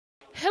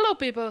Hello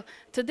people!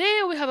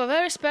 Today we have a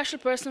very special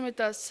person with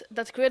us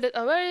that created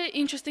a very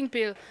interesting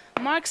pill.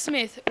 Mark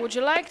Smith, would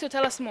you like to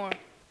tell us more?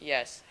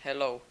 Yes,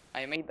 hello.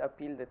 I made a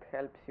pill that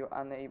helps you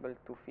unable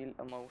to feel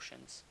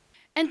emotions.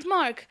 And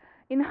Mark,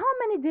 in how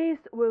many days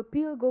will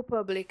pill go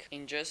public?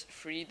 In just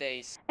 3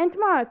 days. And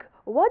Mark,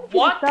 what did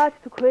you decide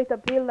to create a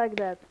pill like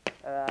that?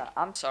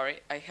 I'm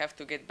sorry, I have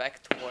to get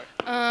back to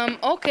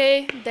work.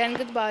 Okay, then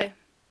goodbye.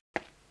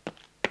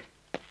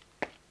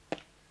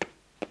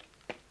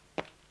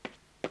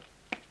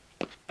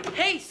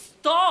 Hey,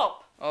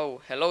 stop!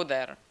 Oh, hello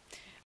there.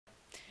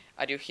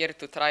 Are you here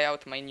to try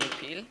out my new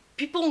pill?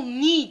 People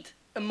need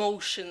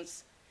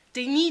emotions.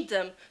 They need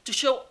them to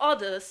show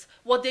others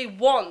what they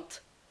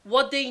want,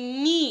 what they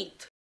need.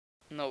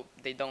 No,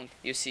 they don't.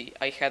 You see,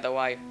 I had a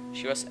wife.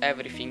 She was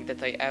everything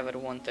that I ever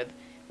wanted.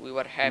 We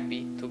were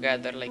happy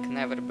together like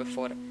never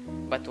before.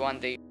 But one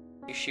day,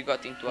 she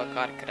got into a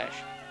car crash.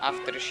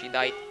 After she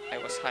died, I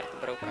was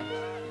heartbroken.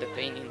 The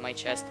pain in my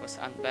chest was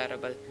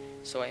unbearable,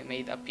 so I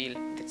made a pill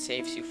that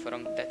saves you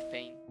from that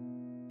pain.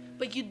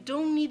 But you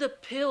don't need a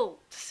pill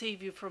to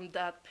save you from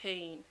that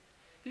pain.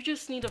 You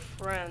just need a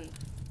friend.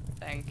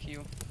 Thank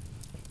you.